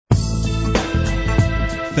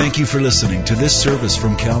Thank you for listening to this service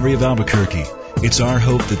from Calvary of Albuquerque. It's our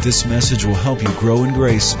hope that this message will help you grow in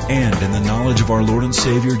grace and in the knowledge of our Lord and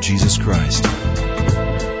Savior, Jesus Christ.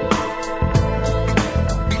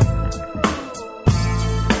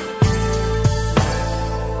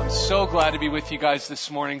 I'm so glad to be with you guys this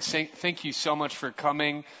morning. Thank you so much for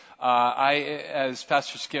coming. As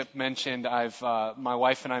Pastor Skip mentioned, my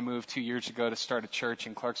wife and I moved 2 years ago to start a church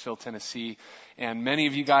in Clarksville, Tennessee, and many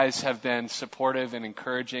of you guys have been supportive and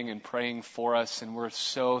encouraging and praying for us, and we're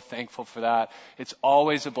so thankful for that. It's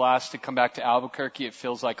always a blast to come back to Albuquerque. It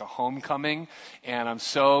feels like a homecoming, and I'm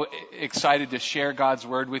so excited to share God's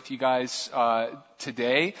Word with you guys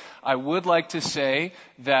today. I would like to say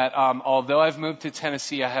that although I've moved to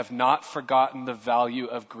Tennessee, I have not forgotten the value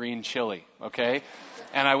of green chili, okay?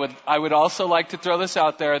 And I would also like to throw this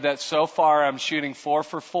out there that so far I'm shooting 4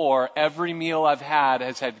 for 4. Every meal I've had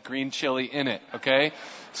has had green chili in it, okay?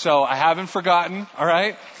 So I haven't forgotten, all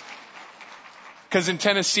right? Because in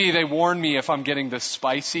Tennessee, they warn me if I'm getting this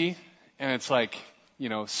spicy, and it's like,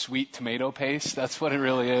 sweet tomato paste. That's what it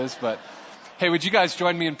really is. But hey, would you guys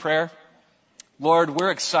join me in prayer? Lord, we're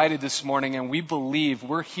excited this morning, and we believe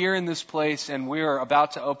we're here in this place, and we are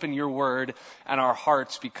about to open your word and our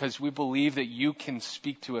hearts because we believe that you can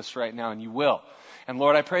speak to us right now, and you will. And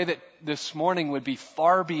Lord, I pray that this morning would be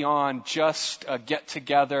far beyond just a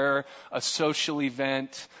get-together, a social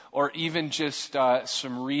event, or even just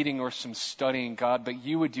some reading or some studying, God, but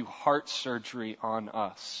you would do heart surgery on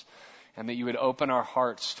us, and that you would open our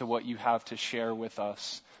hearts to what you have to share with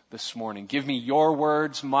us this morning. Give me your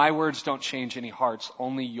words. My words don't change any hearts.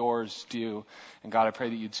 Only yours do. And God, I pray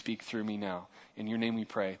that you'd speak through me now. In your name we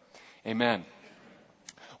pray. Amen.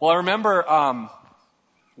 Well, I remember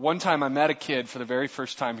one time I met a kid for the very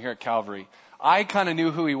first time here at Calvary. I kind of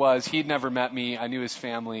knew who he was. He'd never met me. I knew his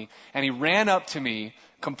family. And he ran up to me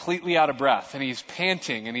completely out of breath. And he's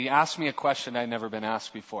panting. And he asked me a question I'd never been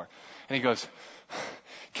asked before. And he goes,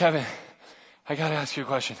 Kevin, I got to ask you a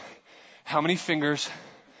question. How many fingers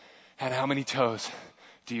and how many toes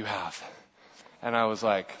do you have? And I was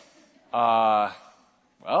like, well,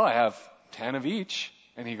 I have 10 of each.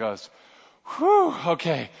 And he goes, whew,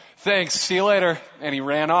 okay, thanks, see you later. And he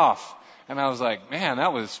ran off. And I was like, man,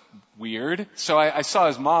 that was weird. So I saw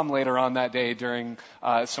his mom later on that day during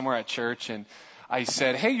somewhere at church, and I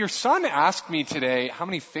said, hey, your son asked me today how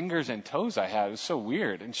many fingers and toes I had. It was so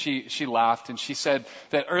weird. And she laughed, and she said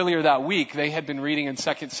that earlier that week they had been reading in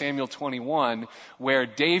 2 Samuel 21 where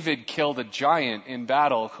David killed a giant in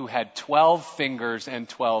battle who had 12 fingers and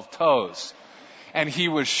 12 toes. And he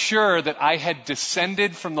was sure that I had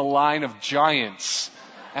descended from the line of giants,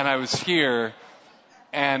 and I was here.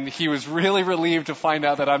 And he was really relieved to find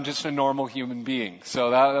out that I'm just a normal human being. So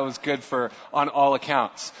that was good on all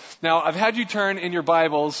accounts. Now, I've had you turn in your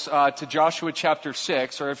Bibles to Joshua chapter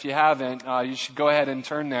 6, or if you haven't, you should go ahead and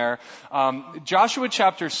turn there. Joshua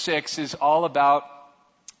chapter 6 is all about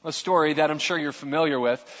a story that I'm sure you're familiar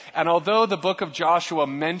with. And although the book of Joshua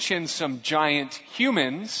mentions some giant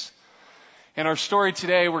humans, in our story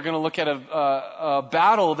today, we're going to look at a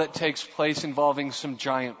battle that takes place involving some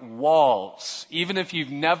giant walls. Even if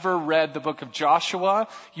you've never read the book of Joshua,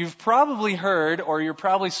 you've probably heard, or you're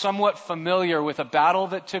probably somewhat familiar with a battle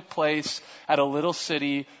that took place at a little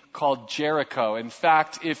city called Jericho. In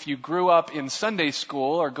fact, if you grew up in Sunday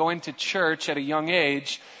school or going to church at a young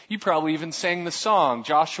age, you probably even sang the song,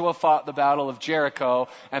 Joshua fought the battle of Jericho,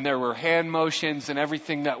 and there were hand motions and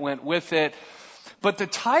everything that went with it. But the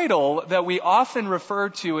title that we often refer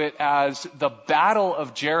to it as the Battle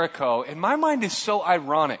of Jericho, in my mind is so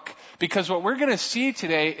ironic, because what we're going to see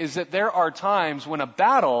today is that there are times when a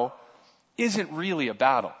battle isn't really a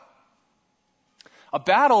battle. A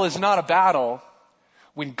battle is not a battle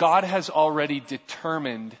when God has already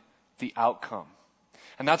determined the outcome.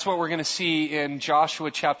 And that's what we're going to see in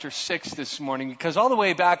Joshua chapter 6 this morning, because all the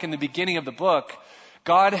way back in the beginning of the book,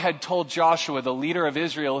 God had told Joshua, the leader of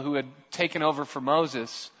Israel who had taken over for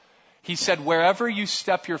Moses, he said, wherever you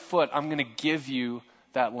step your foot, I'm going to give you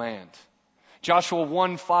that land. Joshua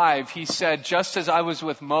 1:5, he said, just as I was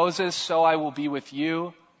with Moses, so I will be with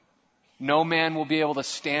you. No man will be able to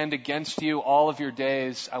stand against you all of your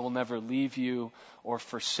days. I will never leave you or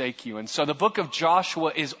forsake you. And so the book of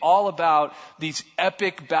Joshua is all about these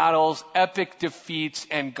epic battles, epic defeats,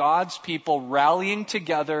 and God's people rallying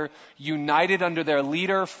together, united under their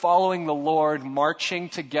leader, following the Lord, marching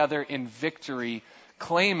together in victory,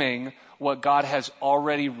 claiming what God has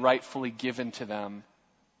already rightfully given to them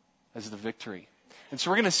as the victory. And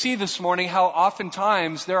so we're going to see this morning how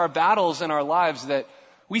oftentimes there are battles in our lives that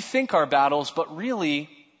we think are battles, but really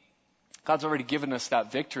God's already given us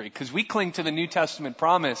that victory, because we cling to the New Testament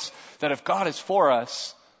promise that if God is for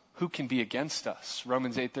us, who can be against us?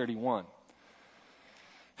 Romans 8:31.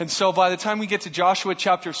 And so by the time we get to Joshua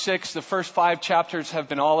chapter 6, the first 5 chapters have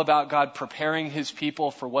been all about God preparing his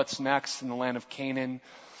people for what's next in the land of Canaan.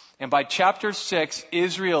 And by chapter 6,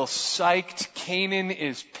 Israel's psyched, Canaan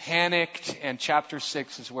is panicked, and chapter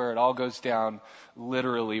 6 is where it all goes down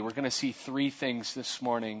literally. We're going to see 3 things this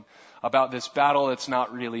morning about this battle that's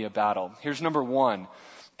not really a battle. Here's number 1,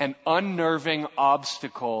 an unnerving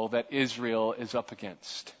obstacle that Israel is up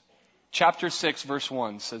against. Chapter 6, verse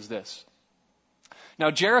 1 says this.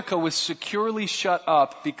 Now Jericho was securely shut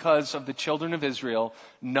up because of the children of Israel.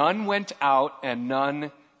 None went out and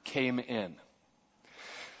none came in.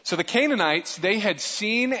 So the Canaanites, they had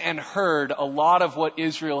seen and heard a lot of what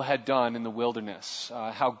Israel had done in the wilderness.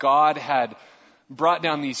 How God had brought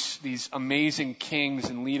down these amazing kings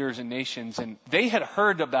and leaders and nations. And they had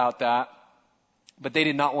heard about that, but they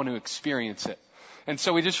did not want to experience it. And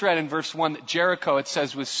so we just read in verse 1 that Jericho, it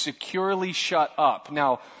says, was securely shut up.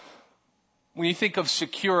 Now, when you think of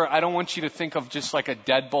secure, I don't want you to think of just like a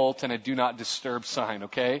deadbolt and a do not disturb sign,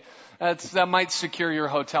 okay? That might secure your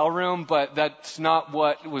hotel room, but that's not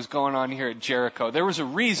what was going on here at Jericho. There was a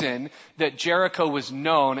reason that Jericho was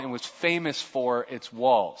known and was famous for its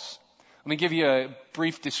walls. Let me give you a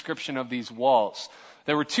brief description of these walls.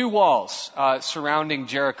 There were 2 walls surrounding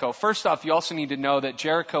Jericho. First off, you also need to know that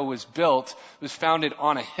Jericho was founded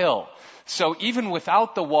on a hill. So even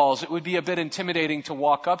without the walls, it would be a bit intimidating to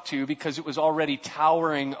walk up to because it was already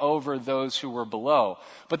towering over those who were below.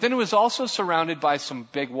 But then it was also surrounded by some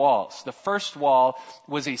big walls. The first wall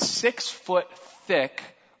was a 6-foot thick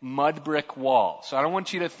mud brick wall. So I don't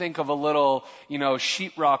want you to think of a little,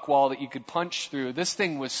 sheetrock wall that you could punch through. This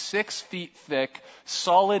thing was 6 feet thick,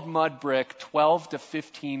 solid mud brick, 12 to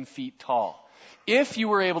 15 feet tall. If you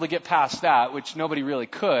were able to get past that, which nobody really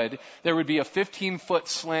could, there would be a 15-foot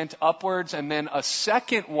slant upwards and then a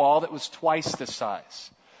second wall that was twice the size.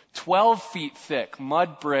 12 feet thick,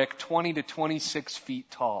 mud brick, 20 to 26 feet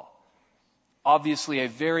tall. Obviously a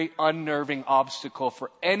very unnerving obstacle for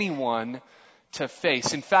anyone to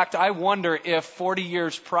face. In fact, I wonder if 40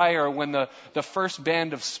 years prior, when the first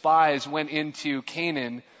band of spies went into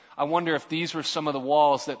Canaan, I wonder if these were some of the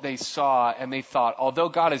walls that they saw and they thought, although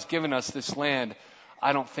God has given us this land,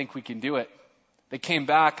 I don't think we can do it. They came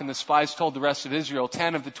back and the spies told the rest of Israel,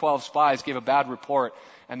 10 of the 12 spies gave a bad report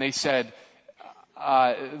and they said,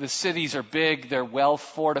 the cities are big, they're well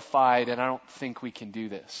fortified, and I don't think we can do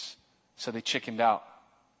this. So they chickened out.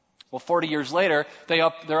 Well, 40 years later,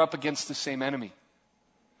 they're up against the same enemy.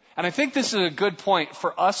 And I think this is a good point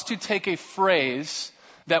for us to take a phrase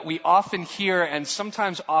that we often hear and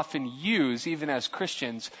sometimes often use, even as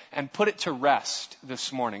Christians, and put it to rest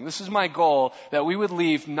this morning. This is my goal, that we would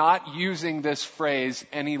leave not using this phrase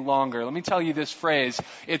any longer. Let me tell you this phrase.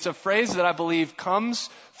 It's a phrase that I believe comes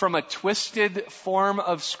from a twisted form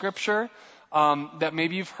of Scripture that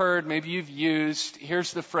maybe you've heard, maybe you've used.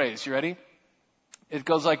 Here's the phrase. You ready? It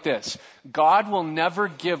goes like this. God will never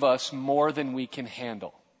give us more than we can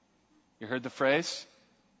handle. You heard the phrase?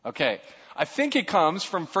 Okay. I think it comes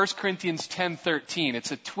from 1 Corinthians 10:13.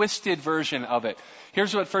 It's a twisted version of it.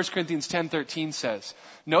 Here's what 1 Corinthians 10:13 says.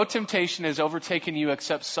 No temptation has overtaken you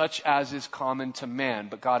except such as is common to man.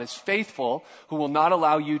 But God is faithful, who will not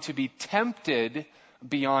allow you to be tempted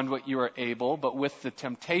beyond what you are able, but with the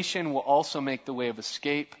temptation will also make the way of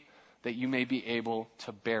escape that you may be able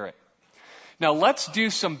to bear it. Now let's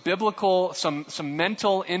do some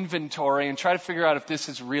mental inventory and try to figure out if this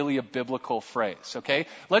is really a biblical phrase, okay?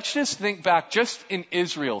 Let's just think back, just in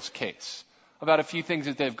Israel's case, about a few things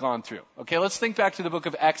that they've gone through. Okay, let's think back to the book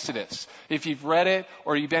of Exodus. If you've read it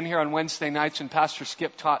or you've been here on Wednesday nights and Pastor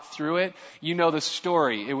Skip taught through it, you know the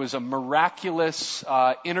story. It was a miraculous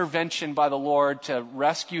intervention by the Lord to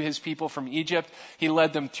rescue his people from Egypt. He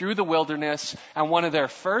led them through the wilderness, and one of their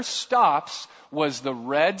first stops was the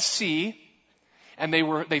Red Sea. And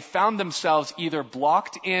they found themselves either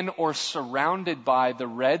blocked in or surrounded by the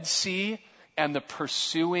Red Sea and the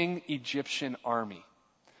pursuing Egyptian army.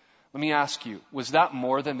 Let me ask you, was that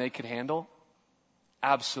more than they could handle?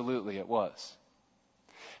 Absolutely, it was.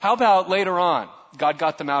 How about later on? God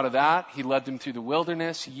got them out of that. He led them through the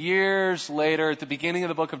wilderness. Years later, at the beginning of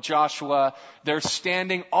the book of Joshua, they're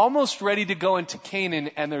standing almost ready to go into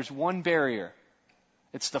Canaan, and there's one barrier.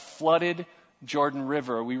 It's the flooded Jordan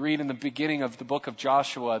River. We read in the beginning of the book of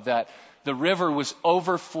Joshua that the river was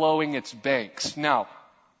overflowing its banks. Now,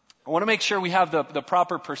 I want to make sure we have the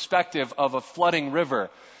proper perspective of a flooding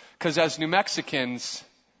river, because as New Mexicans,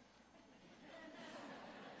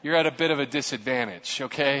 you're at a bit of a disadvantage,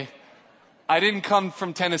 okay? I didn't come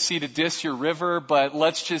from Tennessee to diss your river, but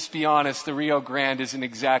let's just be honest, the Rio Grande isn't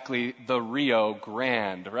exactly the Rio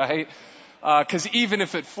Grande, right? Because even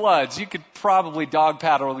if it floods, you could probably dog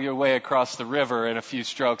paddle your way across the river in a few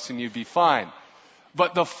strokes and you'd be fine.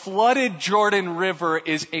 But the flooded Jordan River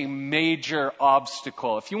is a major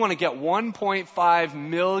obstacle. If you want to get 1.5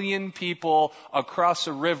 million people across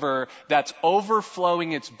a river that's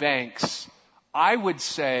overflowing its banks, I would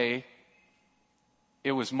say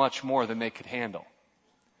it was much more than they could handle.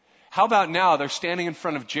 How about now they're standing in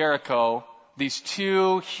front of Jericho, these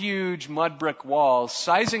two huge mud brick walls,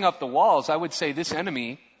 sizing up the walls, I would say this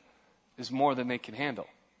enemy is more than they can handle.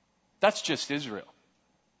 That's just Israel.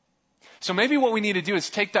 So maybe what we need to do is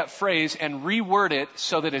take that phrase and reword it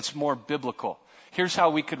so that it's more biblical. Here's how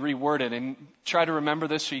we could reword it, and try to remember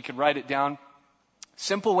this so you could write it down.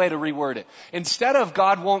 Simple way to reword it. Instead of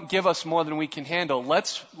God won't give us more than we can handle,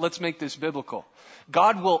 let's make this biblical.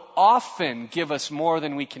 God will often give us more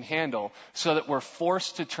than we can handle so that we're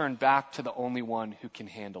forced to turn back to the only one who can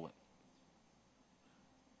handle it.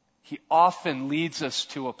 He often leads us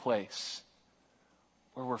to a place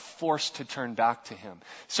where we're forced to turn back to Him.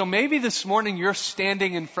 So maybe this morning you're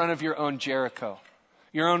standing in front of your own Jericho,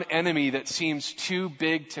 your own enemy that seems too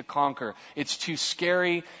big to conquer. It's too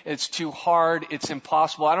scary, it's too hard, it's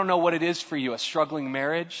impossible. I don't know what it is for you, a struggling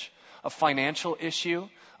marriage, a financial issue,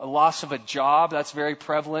 a loss of a job, that's very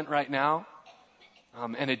prevalent right now,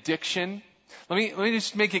 an addiction. Let me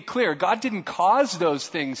just make it clear, God didn't cause those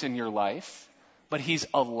things in your life, but He's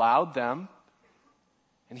allowed them.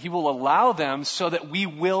 And He will allow them so that we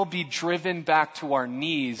will be driven back to our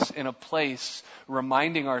knees in a place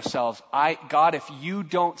reminding ourselves, God, if you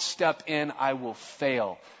don't step in, I will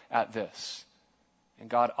fail at this. And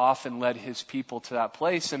God often led His people to that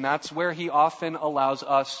place, and that's where He often allows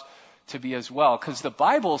us to be as well. Because the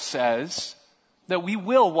Bible says that we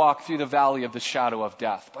will walk through the valley of the shadow of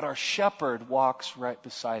death, but our shepherd walks right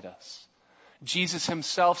beside us. Jesus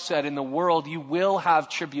Himself said, in the world you will have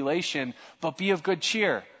tribulation, but be of good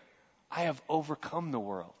cheer. I have overcome the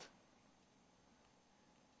world.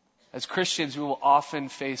 As Christians, we will often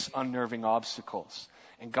face unnerving obstacles.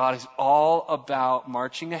 And God is all about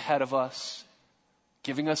marching ahead of us,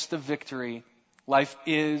 giving us the victory. Life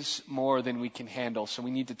is more than we can handle, so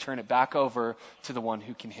we need to turn it back over to the one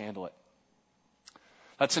who can handle it.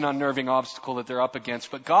 That's an unnerving obstacle that they're up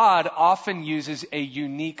against. But God often uses a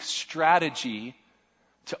unique strategy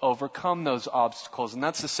to overcome those obstacles. And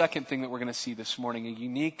that's the second thing that we're going to see this morning, a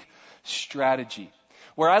unique strategy.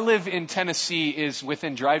 Where I live in Tennessee is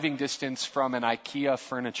within driving distance from an IKEA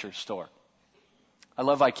furniture store. I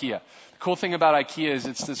love IKEA. The cool thing about IKEA is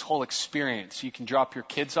it's this whole experience. You can drop your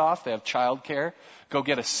kids off. They have childcare. Go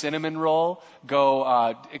get a cinnamon roll.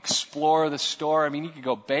 Go explore the store. I mean, you could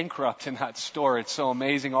go bankrupt in that store. It's so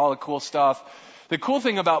amazing, all the cool stuff. The cool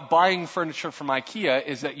thing about buying furniture from IKEA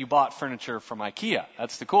is that you bought furniture from IKEA.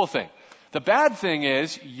 That's the cool thing. The bad thing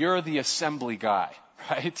is you're the assembly guy,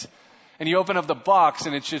 right? And you open up the box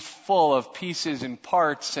and it's just full of pieces and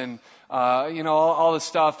parts and all the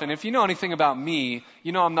stuff. And if you know anything about me,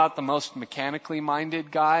 you know I'm not the most mechanically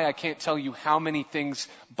minded guy. I can't tell you how many things,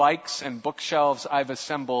 bikes and bookshelves I've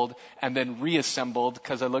assembled and then reassembled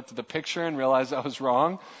because I looked at the picture and realized I was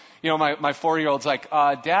wrong. You know, my 4-year-old's like,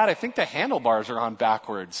 Dad, I think the handlebars are on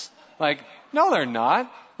backwards. Like, no, they're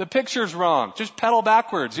not. The picture's wrong. Just pedal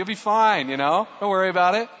backwards. You'll be fine, Don't worry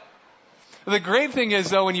about it. The great thing is,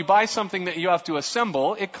 though, when you buy something that you have to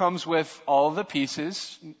assemble, it comes with all of the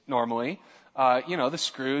pieces, normally. The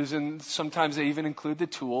screws, and sometimes they even include the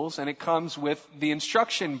tools. And it comes with the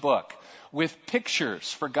instruction book, with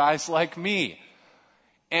pictures for guys like me.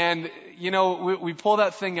 And, we pull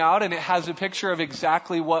that thing out, and it has a picture of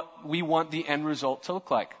exactly what we want the end result to look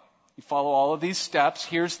like. You follow all of these steps.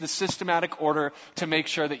 Here's the systematic order to make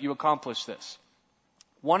sure that you accomplish this.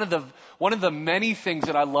 One of the many things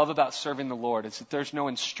that I love about serving the Lord is that there's no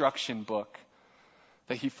instruction book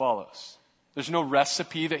that He follows. There's no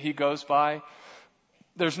recipe that He goes by.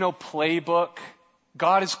 There's no playbook.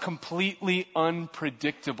 God is completely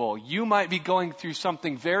unpredictable. You might be going through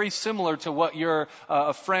something very similar to what your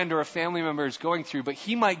a friend or a family member is going through, but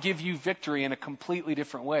He might give you victory in a completely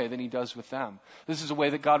different way than He does with them. This is a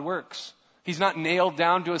way that God works. He's not nailed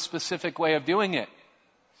down to a specific way of doing it.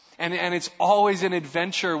 And it's always an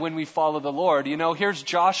adventure when we follow the Lord. Here's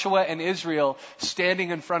Joshua and Israel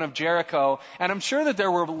standing in front of Jericho. And I'm sure that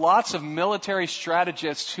there were lots of military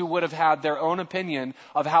strategists who would have had their own opinion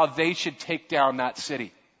of how they should take down that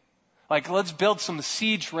city. Like, let's build some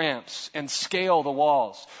siege ramps and scale the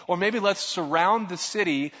walls. Or maybe let's surround the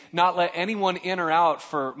city, not let anyone in or out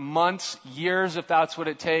for months, years, if that's what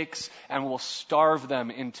it takes, and we'll starve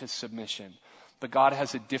them into submission. But God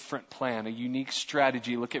has a different plan, a unique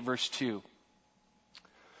strategy. Look at verse 2.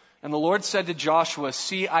 And the Lord said to Joshua,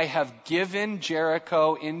 see, I have given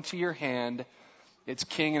Jericho into your hand, its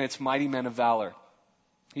king and its mighty men of valor.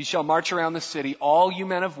 You shall march around the city, all you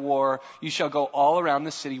men of war. You shall go all around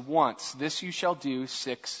the city once. This you shall do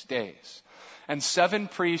 6 days. And 7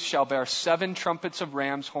 priests shall bear 7 trumpets of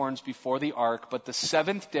ram's horns before the ark. But the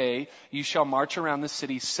 7th day you shall march around the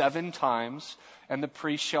city 7 times, and the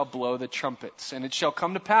priests shall blow the trumpets. And it shall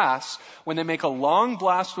come to pass, when they make a long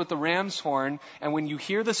blast with the ram's horn, and when you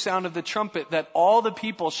hear the sound of the trumpet, that all the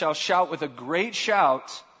people shall shout with a great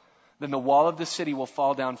shout. Then the wall of the city will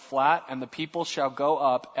fall down flat, and the people shall go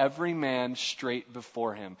up, every man straight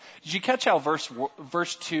before him. Did you catch how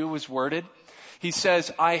verse 2 was worded? He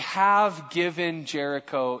says, I have given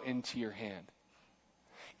Jericho into your hand.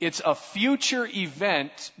 It's a future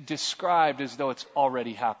event described as though it's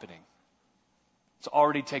already happening. It's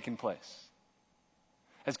already taken place.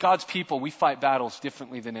 As God's people, we fight battles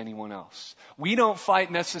differently than anyone else. We don't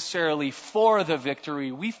fight necessarily for the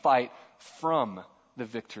victory. We fight from the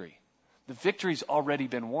victory. The victory's already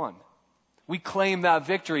been won. We claim that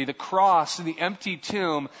victory. The cross and the empty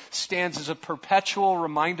tomb stands as a perpetual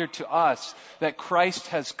reminder to us that Christ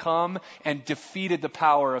has come and defeated the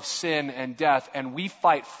power of sin and death, and we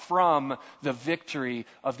fight from the victory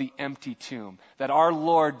of the empty tomb. That our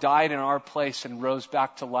Lord died in our place and rose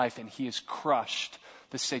back to life, and he has crushed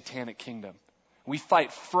the satanic kingdom. We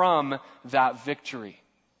fight from that victory.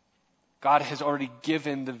 God has already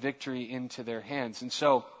given the victory into their hands. And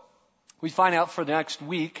so we find out for the next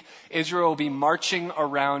week, Israel will be marching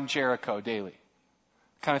around Jericho daily.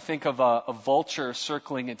 Kind of think of a vulture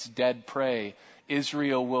circling its dead prey.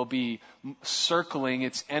 Israel will be circling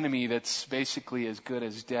its enemy that's basically as good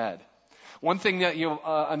as dead.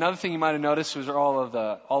 Another thing you might have noticed was all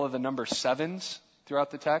of the number 7s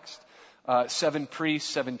throughout the text. 7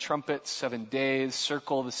 priests, 7 trumpets, 7 days,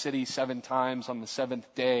 circle the city 7 times on the 7th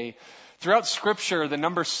day. Throughout Scripture, the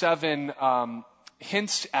number 7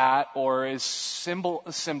 hints at or is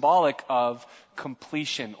symbolic of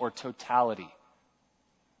completion or totality.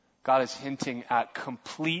 God is hinting at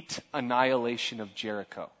complete annihilation of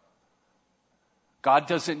Jericho. God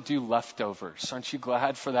doesn't do leftovers. Aren't you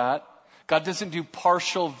glad for that? God doesn't do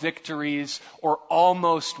partial victories or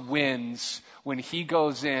almost wins. When he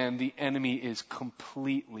goes in, the enemy is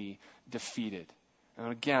completely defeated.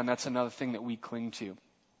 And again, that's another thing that we cling to.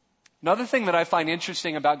 Another thing that I find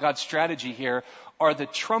interesting about God's strategy here are the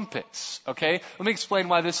trumpets, okay? Let me explain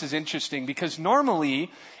why this is interesting. Because normally,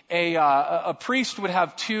 a priest would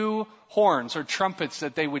have 2 horns or trumpets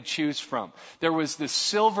that they would choose from. There was the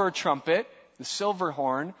silver trumpet, the silver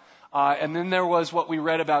horn, and then there was what we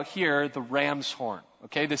read about here, the ram's horn.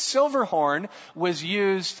 Okay, the silver horn was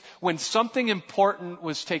used when something important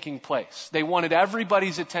was taking place. They wanted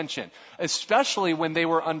everybody's attention, especially when they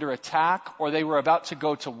were under attack or they were about to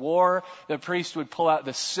go to war. The priest would pull out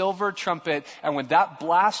the silver trumpet, and when that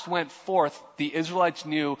blast went forth, the Israelites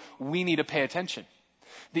knew, we need to pay attention.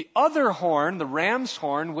 The other horn, the ram's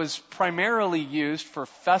horn, was primarily used for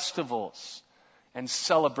festivals and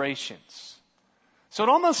celebrations. So it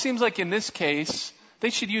almost seems like in this case, they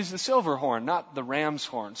should use the silver horn, not the ram's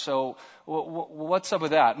horn. So what's up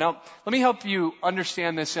with that? Now, let me help you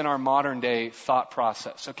understand this in our modern day thought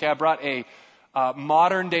process. Okay, I brought a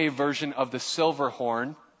modern day version of the silver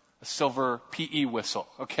horn, a silver PE whistle.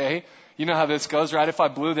 Okay, you know how this goes, right? If I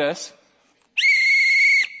blew this,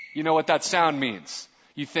 you know what that sound means.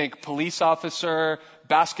 You think police officer,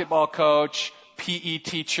 basketball coach, PE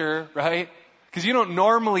teacher, right? Because you don't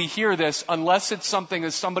normally hear this unless it's something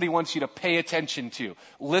that somebody wants you to pay attention to.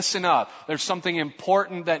 Listen up. There's something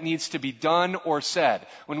important that needs to be done or said.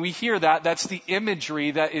 When we hear that, that's the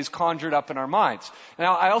imagery that is conjured up in our minds.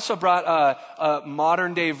 Now, I also brought a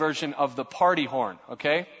modern day version of the party horn,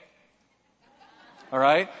 okay? All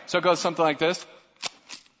right? So it goes something like this.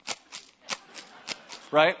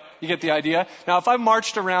 Right? You get the idea? Now, if I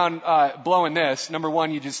marched around blowing this, number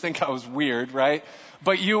one, you just think I was weird, right?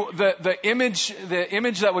 But the image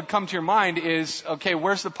that would come to your mind is, okay,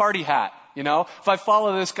 where's the party hat? You know, if I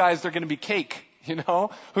follow this guy, is there going to be cake? You know,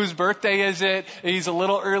 whose birthday is it? He's a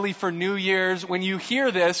little early for New Year's. When you hear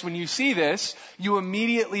this, when you see this, you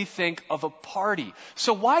immediately think of a party.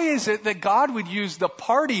 So why is it that God would use the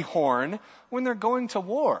party horn when they're going to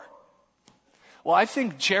war? Well, I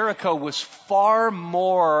think Jericho was far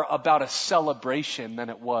more about a celebration than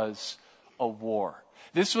it was a war.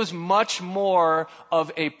 This was much more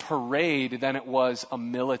of a parade than it was a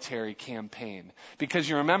military campaign. Because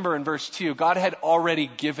you remember in verse 2, God had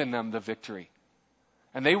already given them the victory.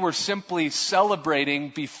 And they were simply celebrating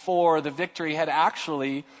before the victory had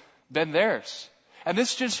actually been theirs. And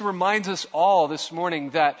this just reminds us all this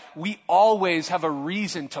morning that we always have a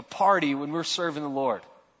reason to party when we're serving the Lord.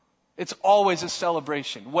 It's always a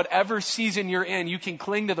celebration. Whatever season you're in, you can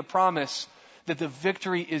cling to the promise that the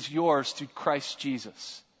victory is yours through Christ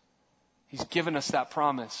Jesus. He's given us that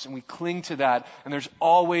promise, and we cling to that, and there's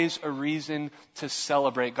always a reason to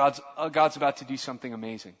celebrate. God's about to do something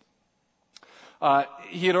amazing.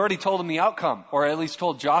 He had already told him the outcome, or at least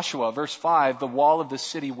told Joshua, verse 5, the wall of the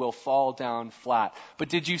city will fall down flat. But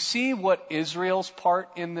did you see what Israel's part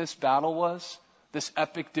in this battle was? This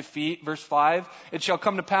epic defeat, verse 5, it shall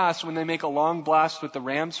come to pass when they make a long blast with the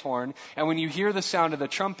ram's horn, and when you hear the sound of the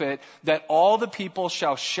trumpet, that all the people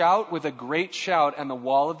shall shout with a great shout, and the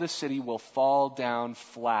wall of the city will fall down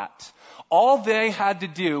flat. All they had to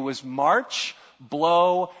do was march,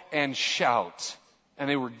 blow, and shout, and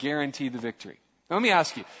they were guaranteed the victory. Now, let me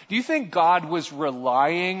ask you, do you think God was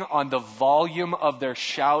relying on the volume of their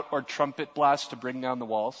shout or trumpet blast to bring down the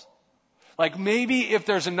walls? Like maybe if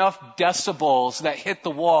there's enough decibels that hit the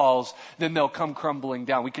walls, then they'll come crumbling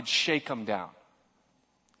down. We could shake them down.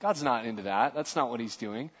 God's not into that. That's not what he's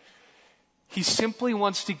doing. He simply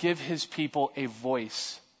wants to give his people a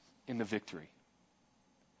voice in the victory.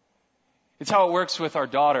 It's how it works with our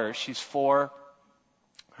daughter. She's 4.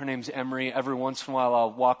 Her name's Emery. Every once in a while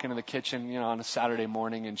I'll walk into the kitchen, on a Saturday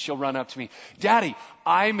morning, and she'll run up to me, Daddy,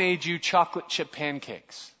 I made you chocolate chip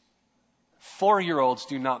pancakes. 4-year-olds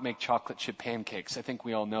do not make chocolate chip pancakes. I think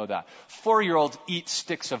we all know that. 4-year-olds eat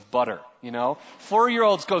sticks of butter,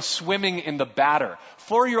 4-year-olds go swimming in the batter.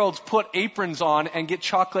 4-year-olds put aprons on and get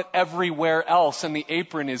chocolate everywhere else, and the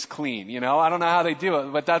apron is clean, I don't know how they do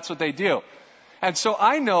it, but that's what they do. And so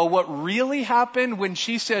I know what really happened when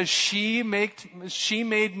she says she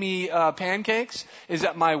made me pancakes is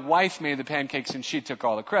that my wife made the pancakes and she took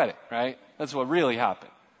all the credit, right? That's what really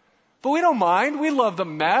happened. But we don't mind. We love the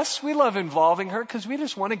mess. We love involving her because we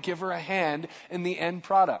just want to give her a hand in the end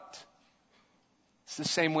product. It's the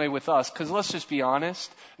same way with us, because let's just be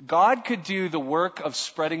honest. God could do the work of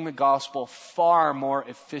spreading the gospel far more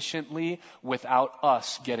efficiently without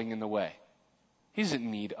us getting in the way. He doesn't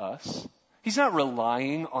need us. He's not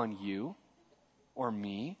relying on you or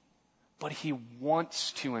me, but he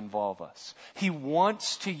wants to involve us. He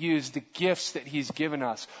wants to use the gifts that he's given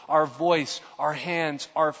us, our voice, our hands,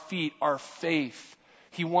 our feet, our faith.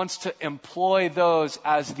 He wants to employ those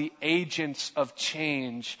as the agents of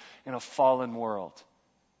change in a fallen world.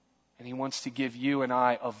 And he wants to give you and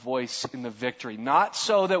I a voice in the victory, not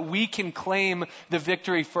so that we can claim the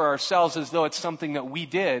victory for ourselves as though it's something that we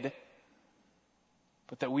did,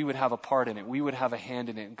 but that we would have a part in it. We would have a hand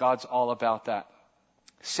in it. And God's all about that.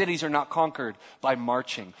 Cities are not conquered by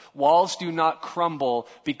marching. Walls do not crumble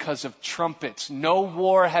because of trumpets. No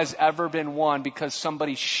war has ever been won because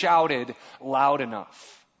somebody shouted loud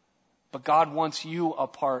enough. But God wants you a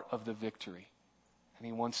part of the victory. And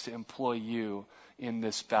he wants to employ you in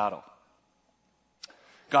this battle.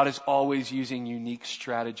 God is always using unique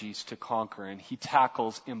strategies to conquer, and he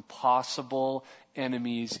tackles impossible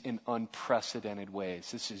enemies in unprecedented ways.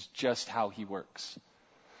 This is just how he works.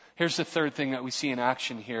 Here's the third thing that we see in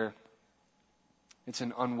action here. It's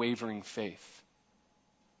an unwavering faith.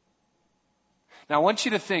 Now, I want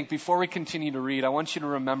you to think, before we continue to read, I want you to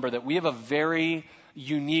remember that we have a very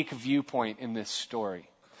unique viewpoint in this story.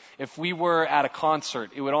 If we were at a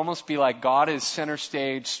concert, it would almost be like God is center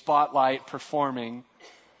stage, spotlight, performing.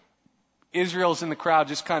 Israel's in the crowd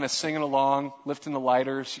just kind of singing along, lifting the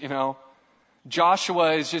lighters,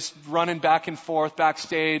 Joshua is just running back and forth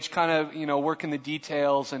backstage, kind of, working the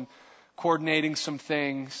details and coordinating some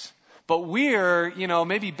things. But we're,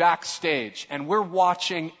 maybe backstage, and we're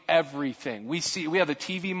watching everything. We have the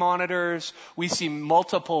TV monitors. We see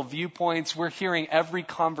multiple viewpoints. We're hearing every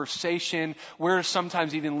conversation. We're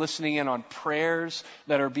sometimes even listening in on prayers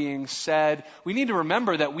that are being said. We need to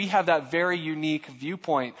remember that we have that very unique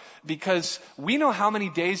viewpoint because we know how many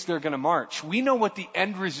days they're going to march. We know what the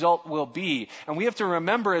end result will be. And we have to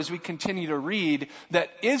remember as we continue to read that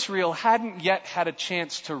Israel hadn't yet had a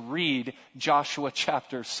chance to read Joshua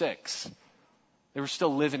chapter 6. They were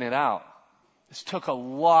still living it out. This took a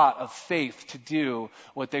lot of faith to do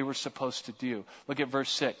what they were supposed to do. Look at verse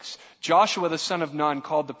 6. Joshua the son of Nun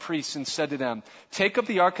called the priests and said to them, take up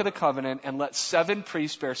the ark of the covenant and let 7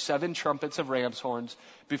 priests bear 7 trumpets of ram's horns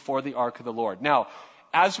before the ark of the Lord. Now,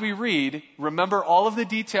 as we read, remember all of the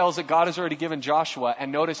details that God has already given Joshua,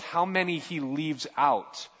 and notice how many he leaves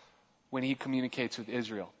out when he communicates with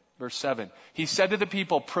Israel. Verse 7, he said to the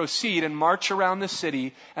people, proceed and march around the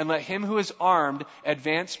city and let him who is armed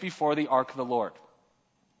advance before the ark of the Lord.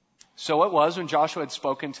 So it was, when Joshua had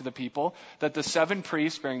spoken to the people, that the 7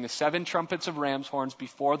 priests bearing the 7 trumpets of ram's horns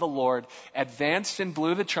before the Lord advanced and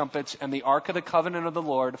blew the trumpets, and the ark of the covenant of the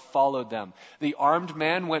Lord followed them. The armed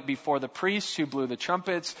men went before the priests who blew the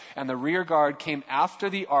trumpets, and the rear guard came after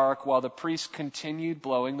the ark while the priests continued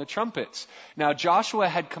blowing the trumpets. Now Joshua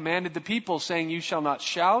had commanded the people, saying, "You shall not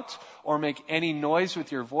shout or make any noise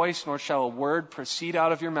with your voice, nor shall a word proceed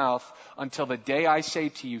out of your mouth until the day I say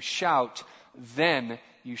to you, shout, then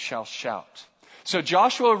you shall shout." So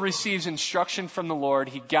Joshua receives instruction from the Lord.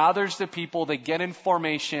 He gathers the people, they get in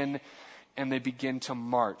formation, and they begin to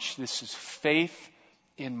march. This is faith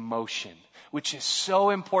in motion, which is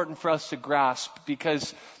so important for us to grasp,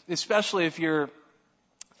 because especially if you're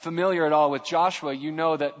familiar at all with Joshua, you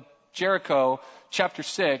know that Jericho, chapter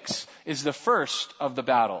 6, is the first of the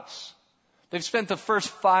battles. They've spent the first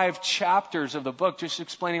 5 chapters of the book just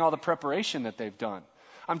explaining all the preparation that they've done.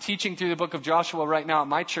 I'm teaching through the book of Joshua right now at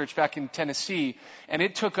my church back in Tennessee, and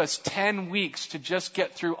it took us 10 weeks to just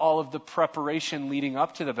get through all of the preparation leading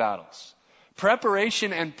up to the battles.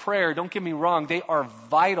 Preparation and prayer, don't get me wrong, they are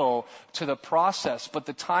vital to the process, but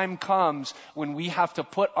the time comes when we have to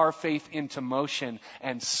put our faith into motion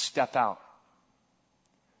and step out.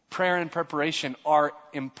 Prayer and preparation are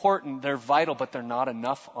important, they're vital, but they're not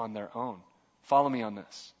enough on their own. Follow me on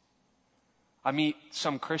this. I meet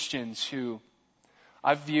some Christians who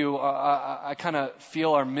I kind of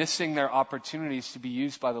feel are missing their opportunities to be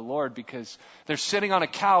used by the Lord, because they're sitting on a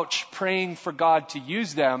couch praying for God to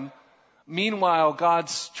use them. Meanwhile,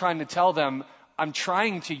 God's trying to tell them, I'm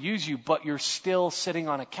trying to use you, but you're still sitting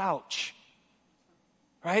on a couch.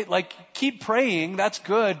 Right? Like, keep praying, that's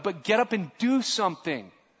good, but get up and do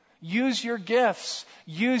something. Use your gifts.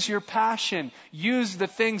 Use your passion. Use the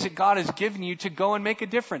things that God has given you to go and make a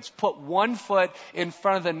difference. Put one foot in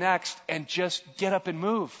front of the next and just get up and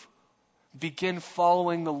move. Begin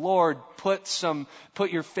following the Lord.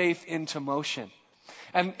 Put your faith into motion.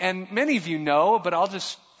 And many of you know, but I'll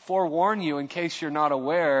just forewarn you in case you're not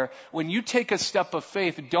aware, when you take a step of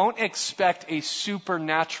faith, don't expect a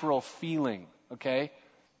supernatural feeling, okay?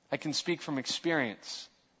 I can speak from experience.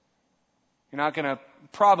 You're not going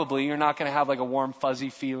to have like a warm, fuzzy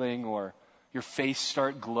feeling or your face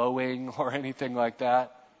start glowing or anything like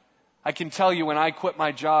that. I can tell you, when I quit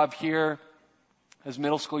my job here as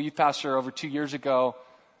middle school youth pastor over 2 years ago,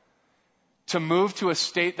 to move to a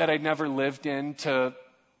state that I'd never lived in, to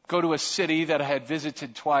go to a city that I had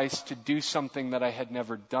visited twice, to do something that I had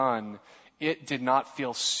never done, it did not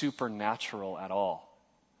feel supernatural at all.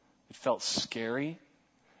 It felt scary.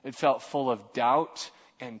 It felt full of doubt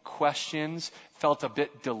and questions, felt a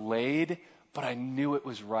bit delayed, but I knew it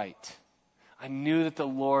was right. I knew that the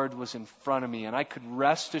Lord was in front of me, and I could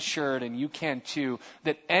rest assured, and you can too,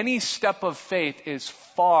 that any step of faith is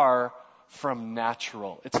far from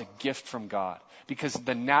natural. It's a gift from God, because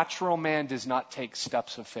the natural man does not take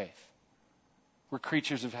steps of faith. We're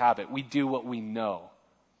creatures of habit. We do what we know.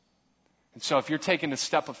 And so if you're taking a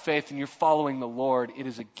step of faith and you're following the Lord, it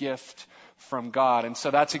is a gift from God. And so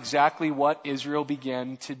that's exactly what Israel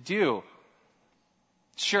began to do.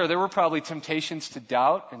 Sure, there were probably temptations to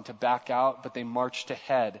doubt and to back out, but they marched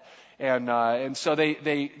ahead. And so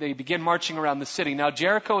they begin marching around the city. Now,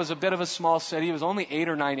 Jericho was a bit of a small city. It was only 8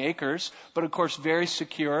 or 9 acres, but of course very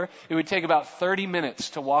secure. It would take about 30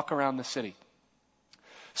 minutes to walk around the city.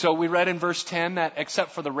 So we read in verse 10 that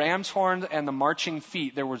except for the ram's horn and the marching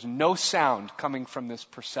feet, there was no sound coming from this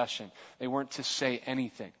procession. They weren't to say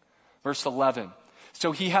anything. Verse 11.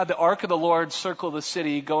 So he had the ark of the Lord circle the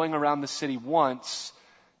city, going around the city once.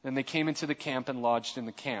 Then they came into the camp and lodged in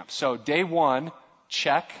the camp. So day 1,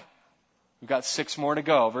 check. We've got 6 more to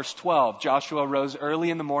go. Verse 12, Joshua rose early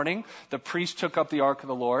in the morning. The priest took up the ark of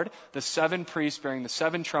the Lord. The 7 priests bearing the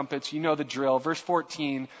 7 trumpets. You know the drill. Verse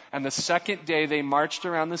 14, and the second day they marched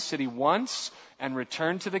around the city once and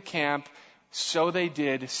returned to the camp. So they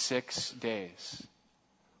did 6 days.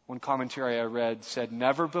 One commentary I read said,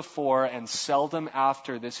 never before and seldom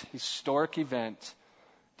after this historic event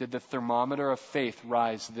did the thermometer of faith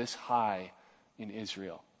rise this high in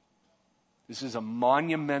Israel. This is a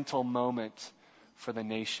monumental moment for the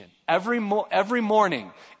nation. Every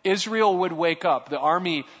morning, Israel would wake up. The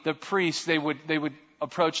army, the priests, they would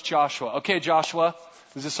approach Joshua. Okay, Joshua,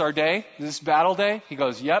 is this our day? Is this battle day? He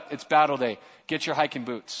goes, yep, it's battle day. Get your hiking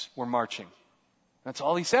boots. We're marching. That's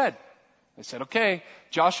all he said. They said, okay,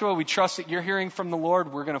 Joshua, we trust that you're hearing from the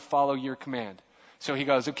Lord. We're going to follow your command. So he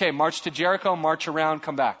goes, okay, march to Jericho, march around,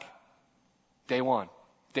 come back. Day 1,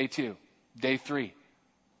 day 2, day 3.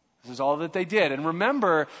 This is all that they did. And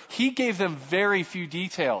remember, he gave them very few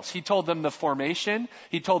details. He told them the formation.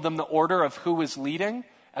 He told them the order of who was leading.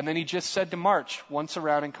 And then he just said to march once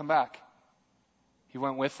around and come back. He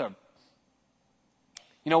went with them.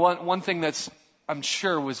 You know, one thing that's, I'm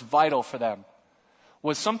sure, was vital for them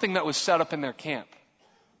was something that was set up in their camp.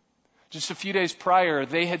 Just a few days prior,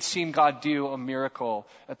 they had seen God do a miracle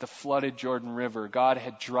at the flooded Jordan River. God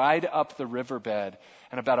had dried up the riverbed,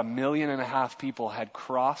 and about 1.5 million people had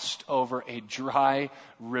crossed over a dry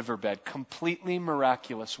riverbed. Completely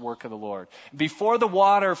miraculous work of the Lord. Before the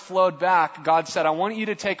water flowed back, God said, I want you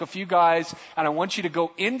to take a few guys, and I want you to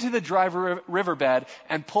go into the dry riverbed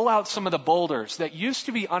and pull out some of the boulders that used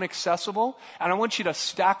to be inaccessible, and I want you to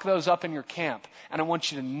stack those up in your camp. And I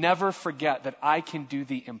want you to never forget that I can do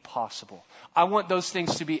the impossible. I want those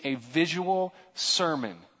things to be a visual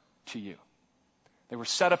sermon to you. They were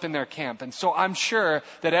set up in their camp. And so I'm sure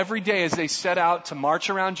that every day as they set out to march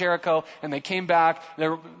around Jericho and they came back,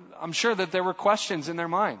 I'm sure that there were questions in their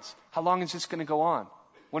minds. How long is this going to go on?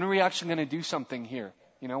 When are we actually going to do something here?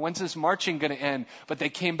 You know, when's this marching going to end? But they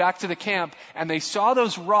came back to the camp and they saw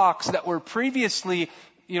those rocks that were previously,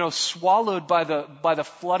 swallowed by the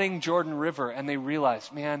flooding Jordan River, and they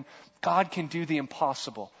realized, man, God can do the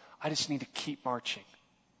impossible. I just need to keep marching.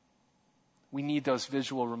 We need those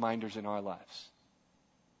visual reminders in our lives.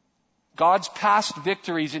 God's past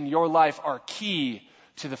victories in your life are key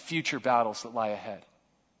to the future battles that lie ahead.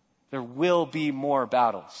 There will be more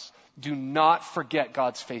battles. Do not forget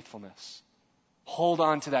God's faithfulness. Hold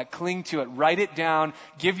on to that. Cling to it. Write it down.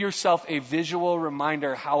 Give yourself a visual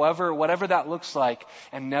reminder, whatever that looks like,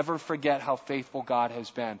 and never forget how faithful God has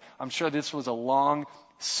been. I'm sure this was a long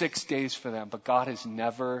 6 days for them, but God is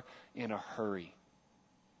never in a hurry.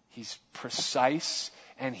 He's precise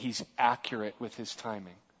and He's accurate with His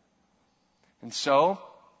timing. And so,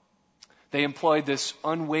 they employed this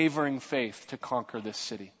unwavering faith to conquer this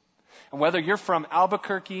city. And whether you're from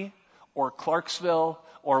Albuquerque or Clarksville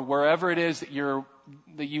or wherever it is that you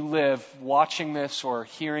live watching this or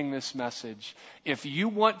hearing this message, if you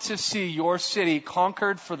want to see your city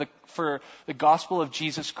conquered for the gospel of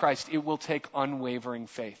Jesus Christ, it will take unwavering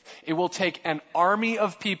faith. It will take an army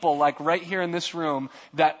of people like right here in this room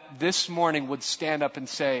that this morning would stand up and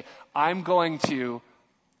say, I'm going to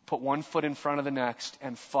put one foot in front of the next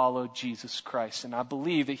and follow Jesus Christ. And I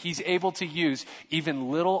believe that He's able to use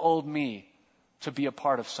even little old me to be a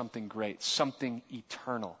part of something great, something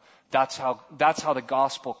eternal. That's how the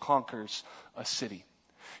gospel conquers a city.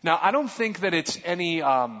 Now, I don't think that it's any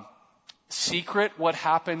secret what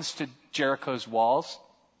happens to Jericho's walls.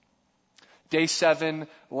 Day 7,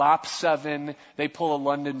 lap 7, they pull a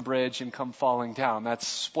London Bridge and come falling down. That's,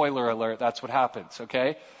 spoiler alert, that's what happens,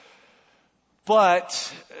 okay?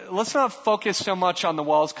 But let's not focus so much on the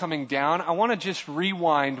walls coming down. I want to just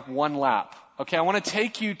rewind one lap, okay? I want to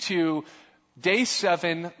take you to Day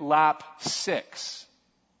 7, lap 6.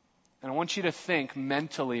 And I want you to think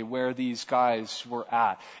mentally where these guys were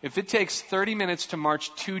at. If it takes 30 minutes to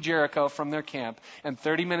march to Jericho from their camp and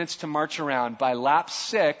 30 minutes to march around, by lap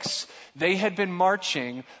 6, they had been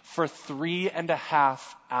marching for 3.5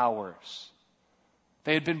 hours.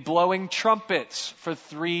 They had been blowing trumpets for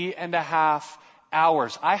 3.5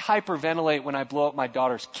 hours. I hyperventilate when I blow up my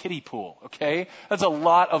daughter's kiddie pool, okay? That's a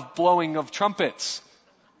lot of blowing of trumpets.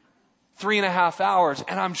 3.5 hours,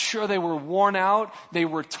 and I'm sure they were worn out. They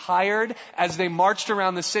were tired. As they marched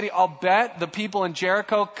around the city, I'll bet the people in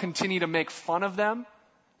Jericho continue to make fun of them,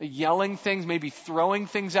 yelling things, maybe throwing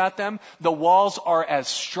things at them. The walls are as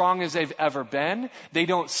strong as they've ever been. They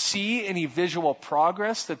don't see any visual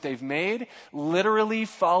progress that they've made. Literally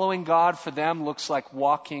following God for them looks like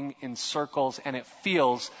walking in circles, and it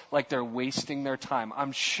feels like they're wasting their time.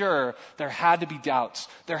 I'm sure there had to be doubts.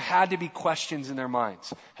 There had to be questions in their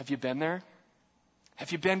minds. Have you been there?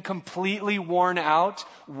 Have you been completely worn out,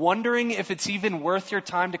 wondering if it's even worth your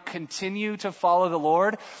time to continue to follow the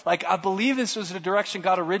Lord? Like, I believe this was the direction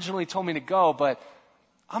God originally told me to go, but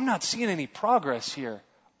I'm not seeing any progress here.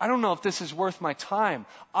 I don't know if this is worth my time.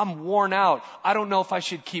 I'm worn out. I don't know if I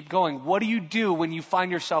should keep going. What do you do when you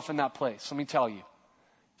find yourself in that place? Let me tell you.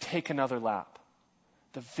 Take another lap.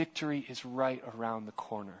 The victory is right around the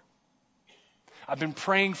corner. I've been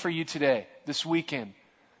praying for you today, this weekend,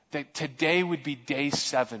 that today would be day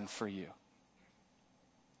 7 for you.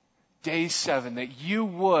 Day 7, that you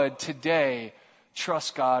would today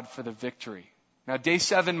trust God for the victory. Now, day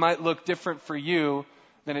 7 might look different for you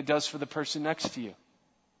than it does for the person next to you.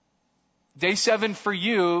 Day 7 for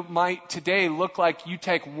you might today look like you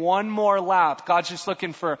take one more lap. God's just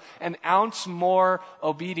looking for an ounce more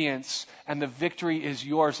obedience, and the victory is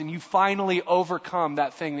yours. And you finally overcome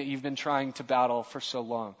that thing that you've been trying to battle for so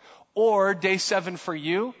long. Or day 7 for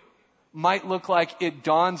you might look like it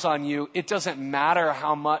dawns on you, it doesn't matter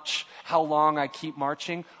how long I keep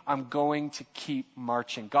marching, I'm going to keep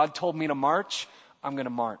marching. God told me to march, I'm going to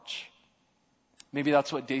march. Maybe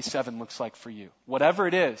that's what day 7 looks like for you. Whatever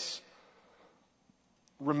it is,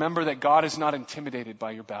 remember that God is not intimidated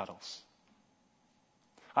by your battles.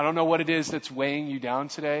 I don't know what it is that's weighing you down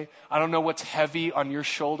today. I don't know what's heavy on your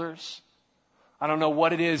shoulders. I don't know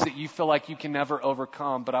what it is that you feel like you can never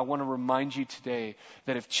overcome, but I want to remind you today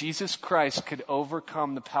that if Jesus Christ could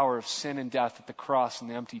overcome the power of sin and death at the cross and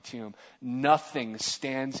the empty tomb, nothing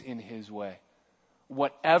stands in his way.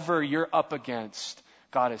 Whatever you're up against,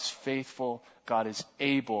 God is faithful. God is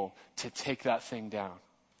able to take that thing down.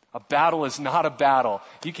 A battle is not a battle.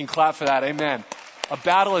 You can clap for that. Amen. A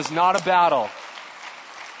battle is not a battle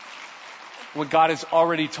when God has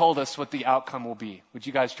already told us what the outcome will be. Would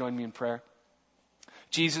you guys join me in prayer?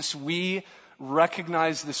 Jesus, we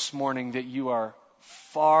recognize this morning that you are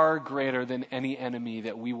far greater than any enemy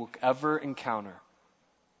that we will ever encounter.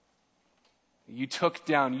 You took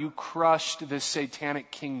down, you crushed this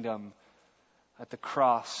satanic kingdom at the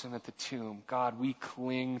cross and at the tomb. God, we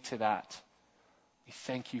cling to that. We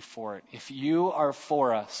thank you for it. If you are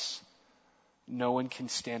for us, no one can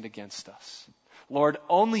stand against us. Lord,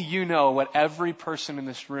 only you know what every person in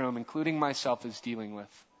this room, including myself, is dealing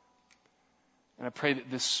with. And I pray that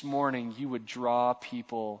this morning you would draw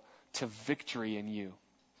people to victory in you.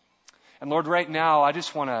 And Lord, right now, I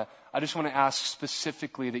just want to ask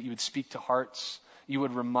specifically that you would speak to hearts. You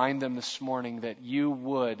would remind them this morning that you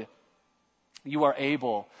are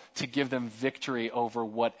able to give them victory over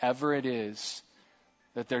whatever it is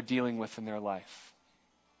that they're dealing with in their life.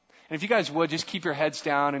 And if you guys would, just keep your heads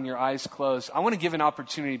down and your eyes closed. I want to give an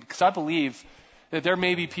opportunity because I believe that there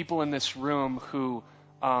may be people in this room who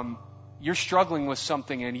you're struggling with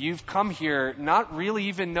something and you've come here not really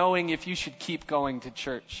even knowing if you should keep going to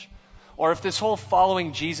church. Or if this whole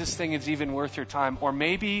following Jesus thing is even worth your time. Or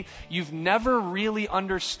maybe you've never really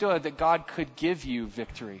understood that God could give you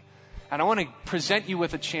victory. And I want to present you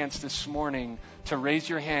with a chance this morning to raise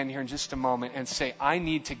your hand here in just a moment and say, I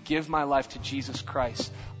need to give my life to Jesus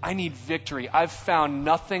Christ. I need victory. I've found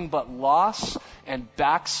nothing but loss and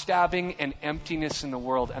backstabbing and emptiness in the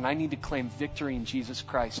world, and I need to claim victory in Jesus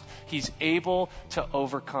Christ. He's able to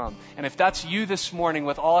overcome. And if that's you this morning,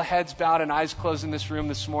 with all heads bowed and eyes closed in this room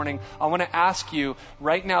this morning, I want to ask you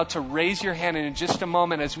right now to raise your hand, and in just a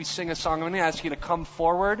moment as we sing a song, I'm going to ask you to come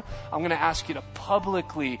forward. I'm going to ask you to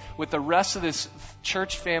publicly, with the rest of this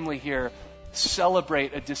church family here,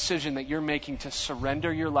 celebrate a decision that you're making to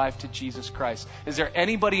surrender your life to Jesus Christ. Is there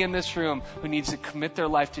anybody in this room who needs to commit their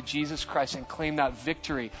life to Jesus Christ and claim that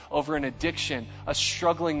victory over an addiction, a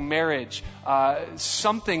struggling marriage,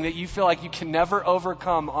 something that you feel like you can never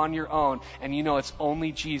overcome on your own, and you know it's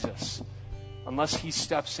only Jesus? Unless he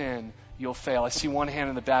steps in, you'll fail. I see one hand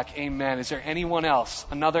in the back. Amen. Is there anyone else?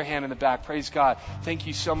 Another hand in the back. Praise God. Thank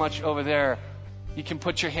you so much over there. You can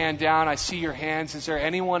put your hand down. I see your hands. Is there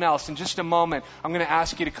anyone else? In just a moment, I'm going to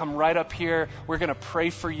ask you to come right up here. We're going to pray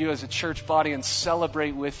for you as a church body and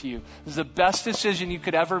celebrate with you. This is the best decision you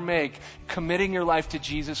could ever make, committing your life to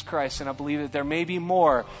Jesus Christ. And I believe that there may be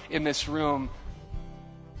more in this room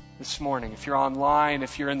this morning. If you're online,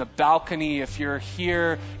 if you're in the balcony, if you're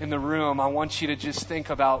here in the room, I want you to just think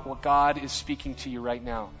about what God is speaking to you right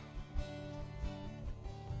now.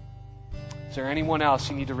 Is there anyone else?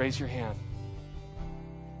 You need to raise your hand.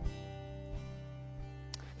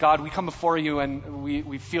 God, we come before you and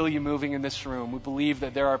we feel you moving in this room. We believe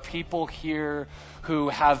that there are people here who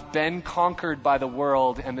have been conquered by the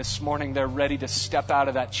world, and this morning they're ready to step out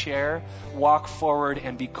of that chair, walk forward,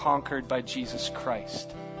 and be conquered by Jesus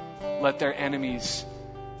Christ. Let their enemies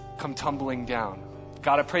come tumbling down.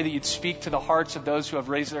 God, I pray that you'd speak to the hearts of those who have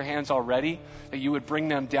raised their hands already, that you would bring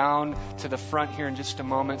them down to the front here in just a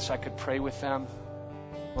moment so I could pray with them.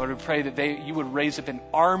 Lord, we pray that you would raise up an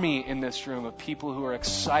army in this room of people who are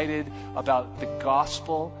excited about the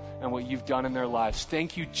gospel and what you've done in their lives.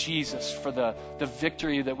 Thank you, Jesus, for the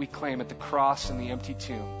victory that we claim at the cross and the empty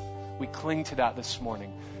tomb. We cling to that this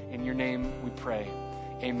morning. In your name we pray.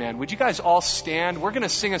 Amen. Would you guys all stand? We're going to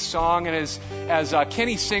sing a song, and as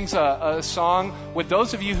Kenny sings a song, with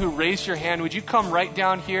those of you who raised your hand, would you come right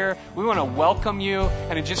down here? We want to welcome you,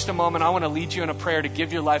 and in just a moment, I want to lead you in a prayer to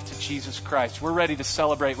give your life to Jesus Christ. We're ready to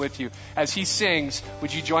celebrate with you. As he sings,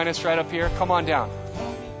 would you join us right up here? Come on down.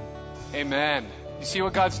 Amen. You see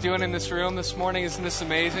what God's doing in this room this morning? Isn't this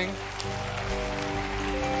amazing?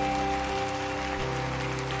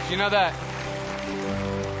 Do you know that?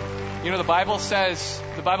 You know, the Bible says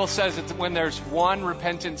that when there's one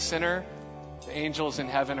repentant sinner, angels in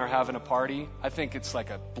heaven are having a party. I think it's like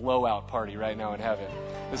a blowout party right now in heaven.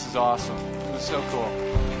 This is awesome. This is so cool.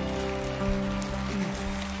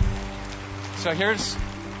 So here's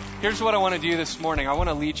what I want to do this morning. I want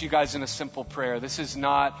to lead you guys in a simple prayer. This is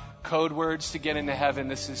not code words to get into heaven.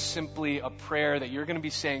 This is simply a prayer that you're going to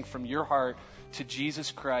be saying from your heart to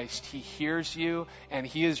Jesus Christ. He hears you, and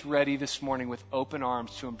He is ready this morning with open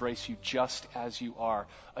arms to embrace you just as you are.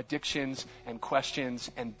 Addictions and questions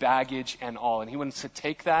and baggage and all. And He wants to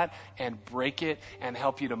take that and break it and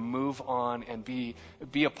help you to move on and be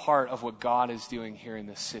a part of what God is doing here in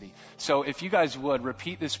this city. So if you guys would,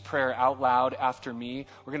 repeat this prayer out loud after me.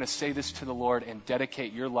 We're going to say this to the Lord and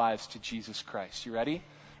dedicate your lives to Jesus Christ. You ready?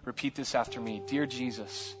 Repeat this after me. Dear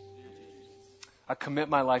Jesus, I commit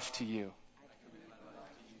my life to you.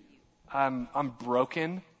 I'm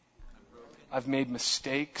broken. I've made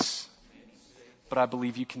mistakes, but I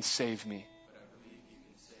believe you can save me.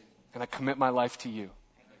 And I commit my life to you.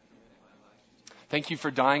 Thank you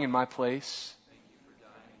for dying in my place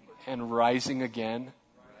and rising again.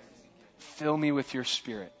 Fill me with your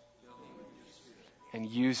Spirit and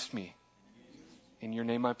use me. In your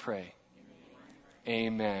name I pray.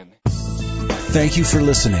 Amen. Thank you for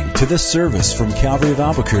listening to this service from Calvary of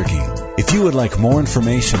Albuquerque. If you would like more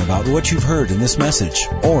information about what you've heard in this message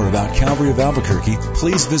or about Calvary of Albuquerque,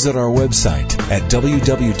 please visit our website at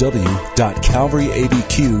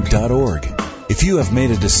www.calvaryabq.org. If you have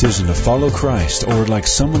made a decision to follow Christ or would like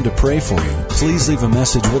someone to pray for you, please leave a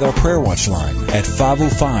message with our Prayer Watch line at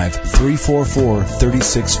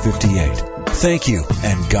 505-344-3658. Thank you,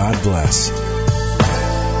 and God bless.